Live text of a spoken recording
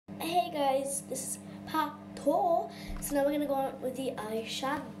Hey guys, this is part 2. So now we're gonna go on with the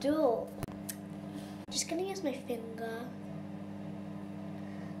eyeshadow. Just gonna use my finger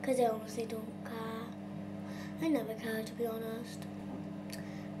because I honestly don't care. I never care, to be honest.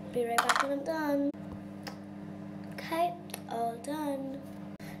 Be right back when I'm done. Okay, all done.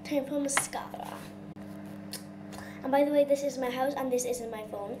 Time for mascara. And by the way, this is my house and this isn't my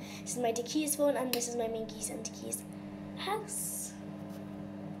phone. This is my Takis phone and this is my Minky's and Takis house.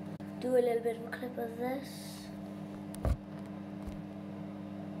 Do a little bit of a clip of this.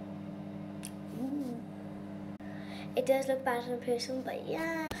 Ooh. It does look better in person, but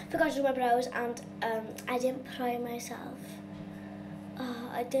yeah. Forgot to do my brows and I didn't prime myself.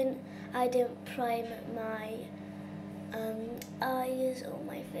 I didn't prime my eyes or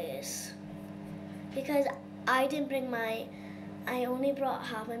my face because I only brought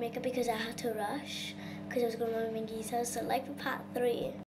half my makeup because I had to rush because I was going to my Minky's house. So like for part 3.